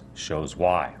ways shows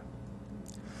why.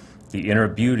 The inner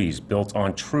beauty's built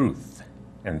on truth,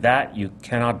 and that you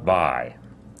cannot buy.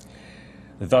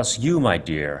 Thus you, my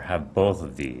dear, have both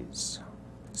of these.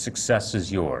 Success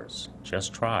is yours,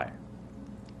 just try.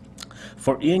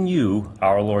 For in you,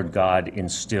 our Lord God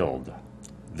instilled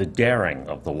the daring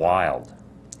of the wild,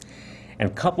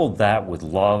 and coupled that with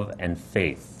love and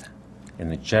faith in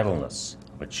the gentleness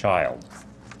of a child.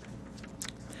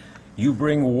 You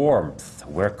bring warmth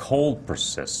where cold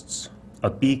persists, a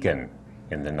beacon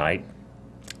in the night,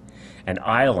 an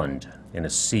island in a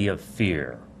sea of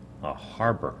fear, a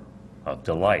harbor of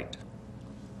delight.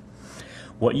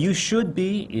 What you should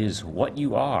be is what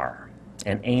you are,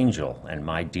 an angel and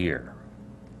my dear,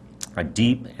 a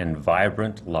deep and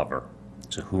vibrant lover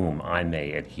to whom I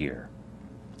may adhere.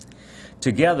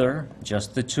 Together,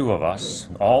 just the two of us,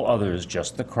 all others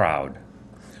just the crowd,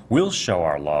 we'll show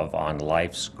our love on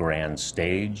life's grand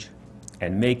stage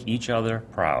and make each other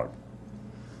proud.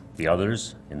 The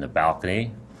others in the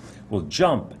balcony will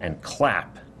jump and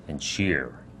clap and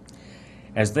cheer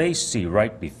as they see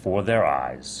right before their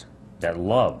eyes that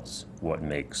love's what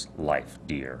makes life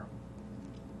dear.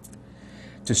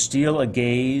 To steal a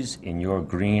gaze in your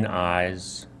green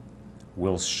eyes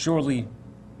will surely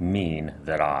mean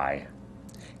that I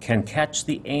can catch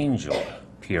the angel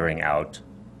peering out,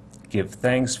 give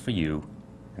thanks for you,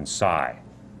 and sigh.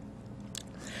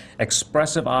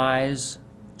 Expressive eyes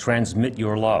transmit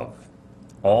your love,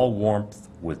 all warmth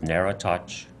with ne'er a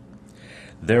touch.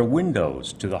 They're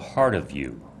windows to the heart of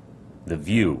you, the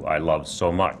view I love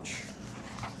so much.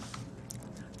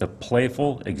 The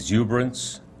playful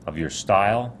exuberance of your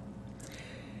style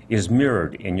is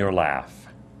mirrored in your laugh.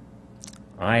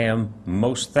 I am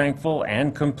most thankful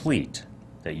and complete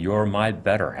that you're my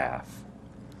better half.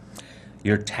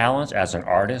 Your talent as an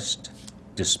artist,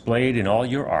 displayed in all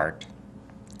your art,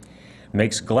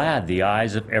 makes glad the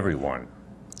eyes of everyone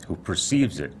who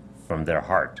perceives it from their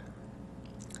heart.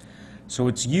 So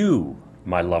it's you,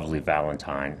 my lovely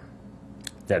Valentine,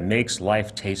 that makes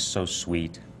life taste so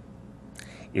sweet.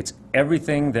 It's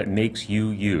everything that makes you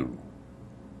you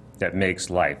that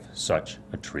makes life such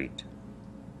a treat.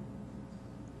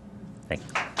 Thank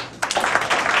you.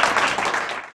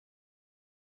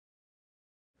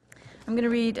 I'm going to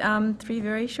read 3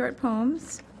 very short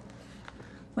poems.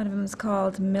 One of them is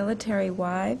called Military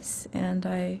Wives, and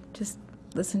I just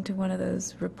listened to one of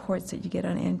those reports that you get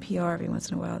on NPR every once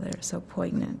in a while that are so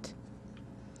poignant.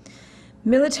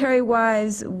 Military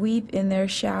wives weep in their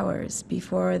showers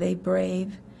before they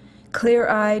brave,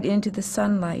 clear-eyed into the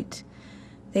sunlight.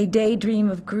 They daydream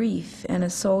of grief and a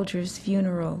soldier's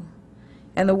funeral,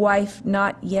 and the wife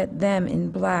not yet them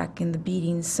in black in the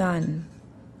beating sun,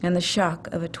 and the shock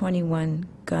of a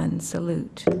 21-gun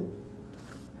salute.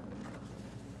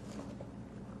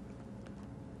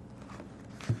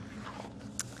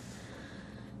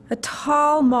 A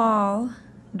tall mall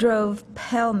drove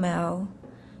pell-mell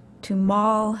to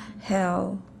mall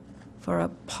hell for a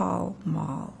Pall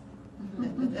Mall.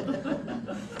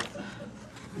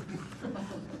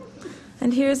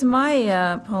 And here's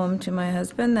my poem to my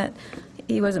husband that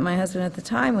he wasn't my husband at the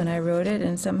time when I wrote it,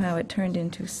 and somehow it turned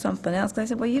into something else. I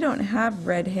said, well, you don't have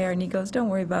red hair. And he goes, don't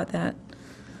worry about that.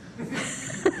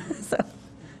 So.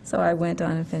 So I went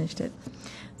on and finished it.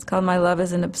 It's called My Love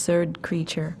is an Absurd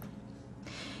Creature.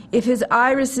 If his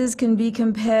irises can be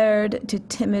compared to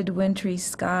timid wintry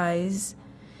skies,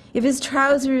 if his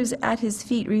trousers at his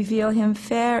feet reveal him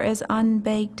fair as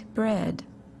unbaked bread,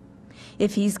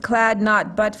 if he's clad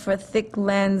not but for thick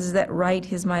lens that right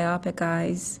his myopic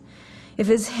eyes, if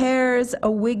his hair's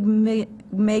a wig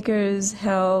maker's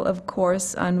hell of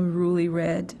coarse unruly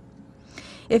red,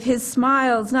 if his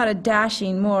smile's not a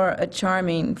dashing, more a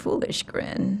charming, foolish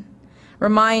grin,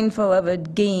 remindful of a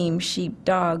game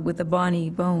sheep-dog with a bonny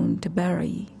bone to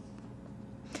bury,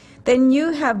 then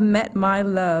you have met my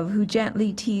love, who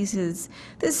gently teases.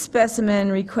 This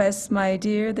specimen requests, my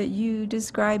dear, that you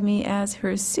describe me as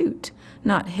her suit,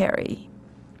 not Harry.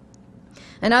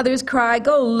 And others cry,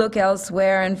 go look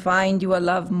elsewhere and find you a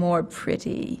love more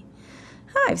pretty.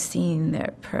 I've seen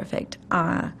their perfect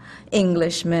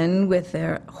Englishmen with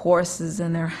their horses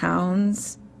and their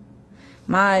hounds.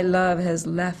 My love has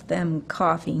left them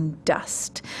coughing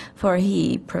dust, for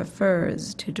he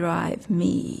prefers to drive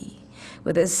me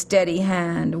with a steady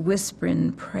hand,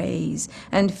 whispering praise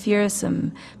and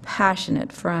fearsome,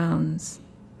 passionate frowns.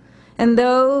 And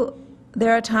though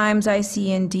there are times I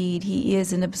see indeed he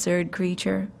is an absurd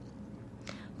creature,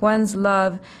 one's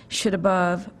love should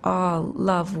above all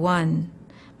love one,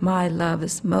 my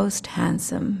love's most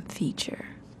handsome feature.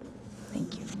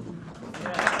 Thank you.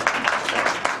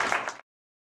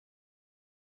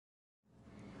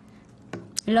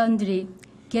 Laundry,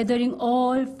 gathering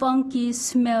all funky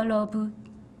smell of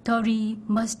dirty,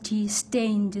 musty,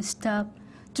 stained stuff,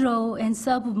 throw and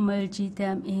submerge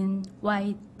them in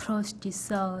white frosty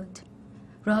salt,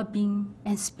 rubbing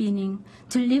and spinning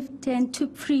to lift and to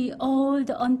free all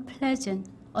the unpleasant,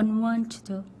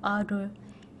 unwanted odor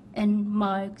and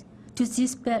marks, to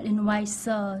dispel in white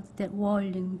salt that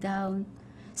rolling down,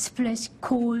 splash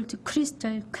cold,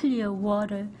 crystal clear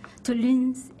water to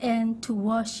rinse and to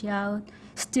wash out,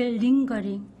 still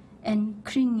lingering and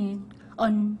clinging,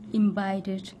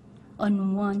 uninvited,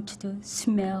 unwanted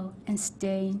smell and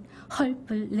stain,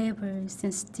 hurtful labels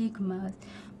and stigmas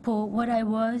for what I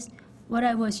was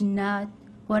not,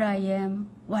 what I am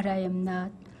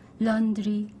not.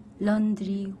 Laundry,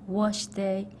 laundry, wash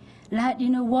day, not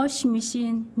in a wash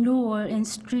machine, nor in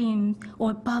streams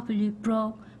or bubbly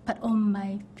brook, but on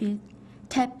my feet,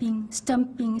 tapping,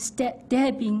 stumping,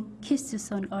 dabbing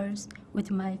kisses on earth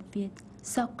with my feet,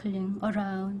 circling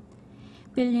around,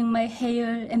 feeling my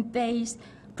hair and face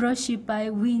brushed by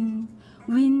wind,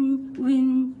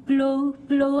 wind, blow,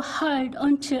 blow hard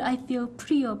until I feel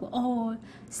free of all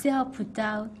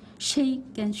self-doubt,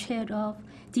 shake and shred off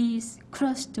these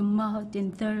crushed mud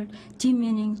and dirt,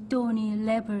 demeaning thorny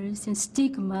labels and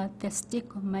stigma that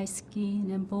stick on my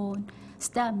skin and bone,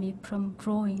 stop me from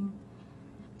growing.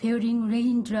 Bearing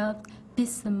raindrops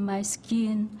beats on my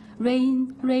skin,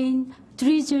 rain, rain,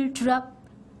 drizzle drop,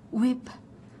 whip,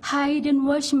 hide and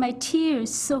wash my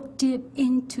tears, soak deep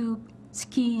into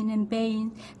skin and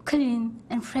veins, clean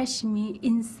and fresh me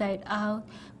inside out,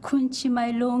 quench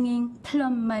my longing,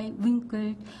 plumb my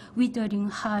wrinkled, withering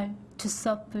heart to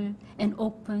supple and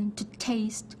open to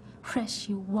taste fresh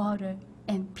water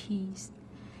and peace.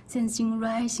 Sensing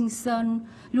rising sun,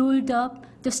 lulled up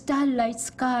the starlight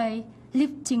sky,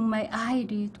 lifting my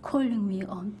eyelid, calling me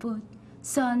on foot.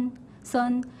 Sun,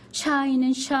 sun, shine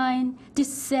and shine,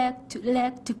 this sagged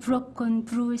leg to broken,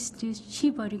 bruised,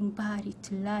 shivering body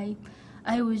to life.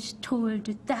 I was told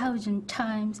 1,000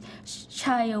 times,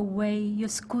 shy away your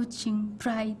scorching,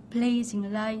 bright,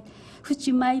 blazing light, which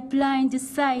might blind the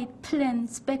sight,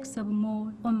 plant specks of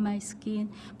mold on my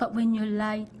skin. But when your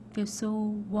light feels so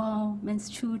warm and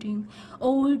shooting,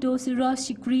 all those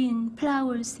rushy green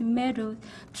flowers and meadows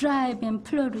thrive and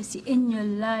flourish in your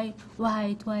light.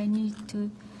 Why do I need to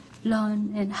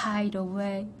run and hide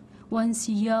away? Once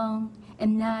young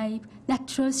and naive, not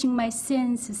trusting my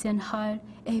senses and heart,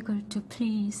 eager to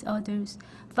please others,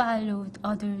 followed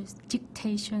others'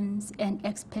 dictations and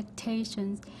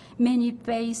expectations. Many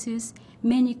faces,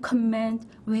 many comments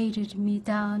weighted me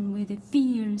down with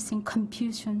fears and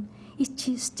confusion.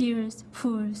 Each steers,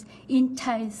 pulls,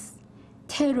 entices,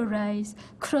 terrorized,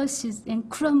 crushes, and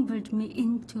crumbled me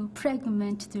into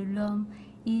fragmented lump,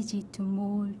 easy to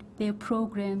mold their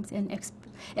programs and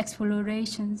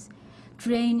explorations,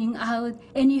 draining out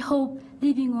any hope,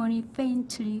 leaving only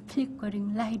faintly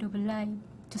flickering light of life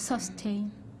to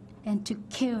sustain and to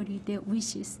carry their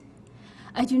wishes.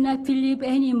 I do not believe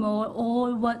anymore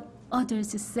all what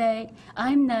others say.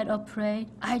 I'm not afraid.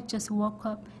 I just woke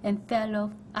up and fell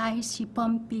off icy,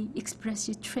 bumpy,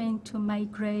 expressive train to my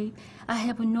grave. I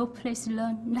have no place to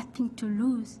learn, nothing to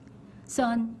lose.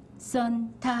 Sun,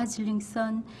 sun, dazzling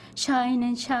sun, shine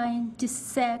and shine,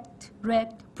 dissect,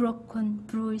 wrecked, broken,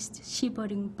 bruised,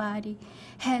 shivering body,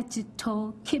 head to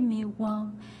toe, keep me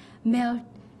warm, melt,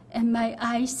 and my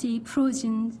icy,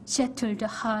 frozen, shattered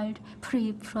heart,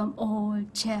 free from all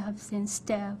jabs and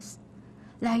stabs.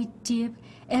 Light deep,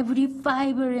 every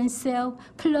fiber and cell,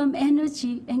 plumb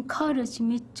energy, encourage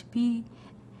me to be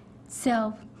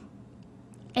self,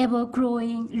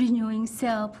 ever-growing, renewing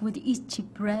self with each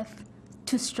breath,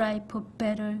 to strive for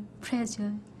better,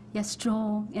 fragile, yet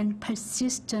strong and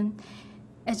persistent,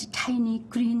 as a tiny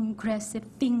green grassy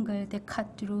finger that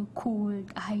cut through cold,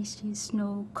 icy,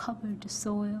 snow-covered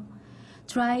soil,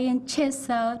 dry and chase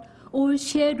out all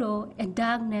shadow and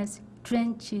darkness,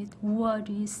 drenched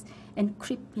worries and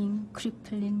creeping,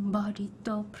 crippling body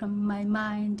thought from my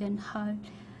mind and heart,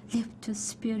 lift to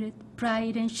spirit,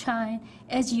 bright and shine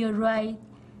as your right,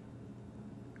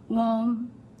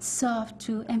 warm, soft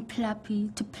and fluffy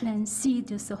to plant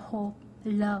seeds of hope,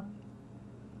 love.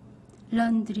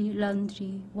 Laundry,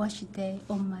 laundry, wash day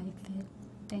on my feet.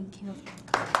 Thank you.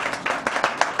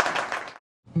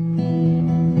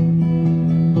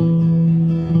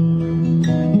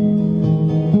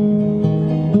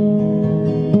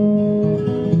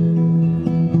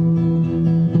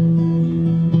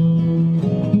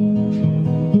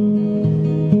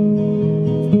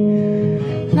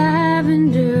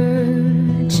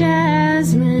 Lavender,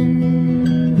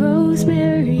 jasmine,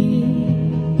 rosemary,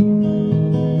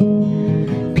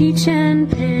 peach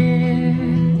and pear,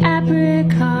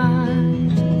 apricot,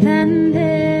 then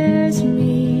there's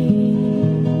me,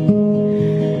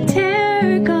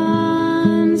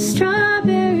 tarragon,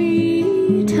 strawberry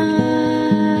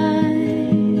thyme,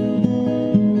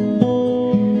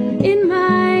 in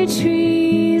my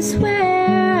trees where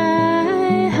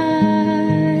I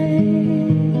hide,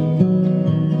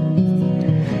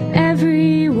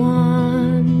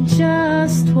 everyone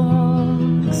just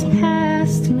walks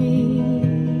past me.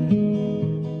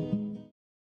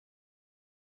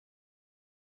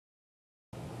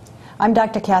 I'm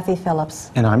Dr. Kathy Phillips.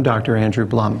 And I'm Dr. Andrew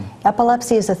Blum.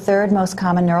 Epilepsy is the third most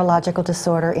common neurological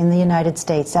disorder in the United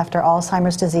States after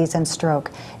Alzheimer's disease and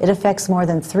stroke. It affects more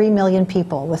than 3 million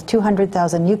people, with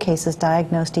 200,000 new cases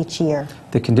diagnosed each year.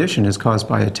 The condition is caused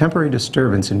by a temporary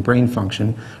disturbance in brain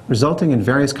function, resulting in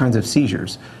various kinds of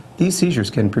seizures. These seizures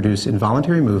can produce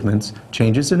involuntary movements,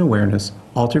 changes in awareness,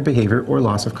 altered behavior, or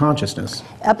loss of consciousness.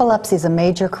 Epilepsy is a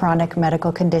major chronic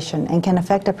medical condition and can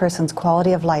affect a person's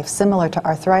quality of life similar to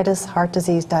arthritis, heart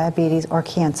disease, diabetes, or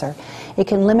cancer. It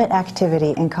can limit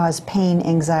activity and cause pain,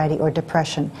 anxiety, or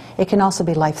depression. It can also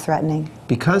be life-threatening.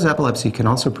 Because epilepsy can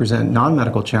also present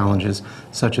non-medical challenges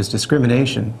such as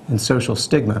discrimination and social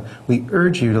stigma, we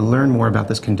urge you to learn more about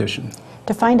this condition.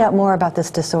 To find out more about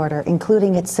this disorder,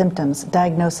 including its symptoms,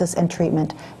 diagnosis, and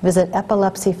treatment, visit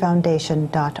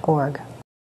epilepsyfoundation.org.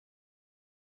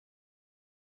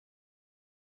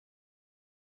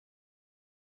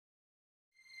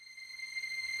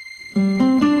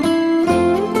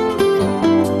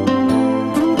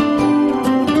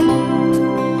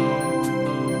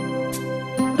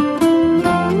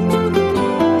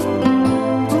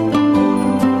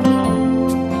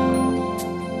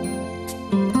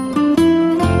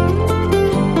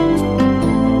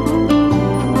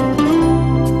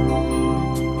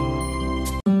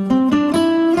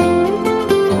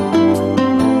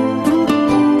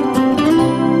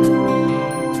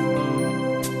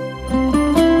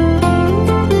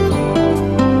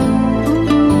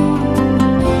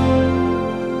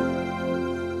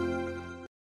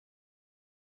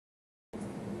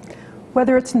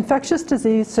 Whether it's infectious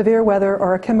disease, severe weather,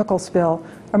 or a chemical spill,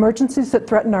 emergencies that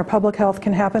threaten our public health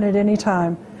can happen at any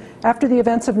time. After the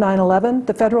events of 9/11,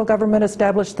 the federal government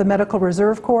established the Medical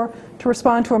Reserve Corps to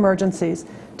respond to emergencies.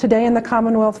 Today in the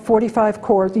Commonwealth, 45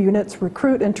 Corps units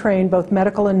recruit and train both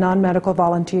medical and non-medical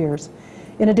volunteers.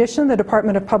 In addition, the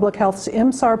Department of Public Health's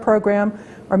MSAR program,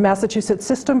 or Massachusetts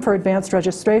System for Advanced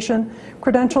Registration,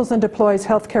 credentials and deploys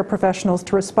healthcare professionals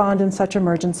to respond in such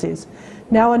emergencies.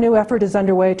 Now a new effort is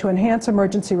underway to enhance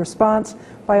emergency response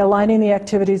by aligning the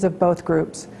activities of both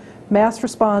groups. Mass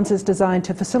Response is designed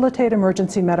to facilitate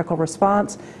emergency medical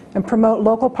response and promote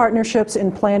local partnerships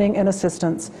in planning and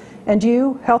assistance. And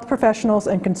you, health professionals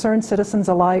and concerned citizens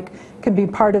alike, can be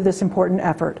part of this important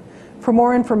effort. For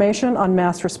more information on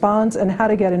Mass Response and how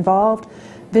to get involved,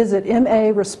 visit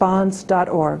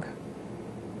maresponse.org.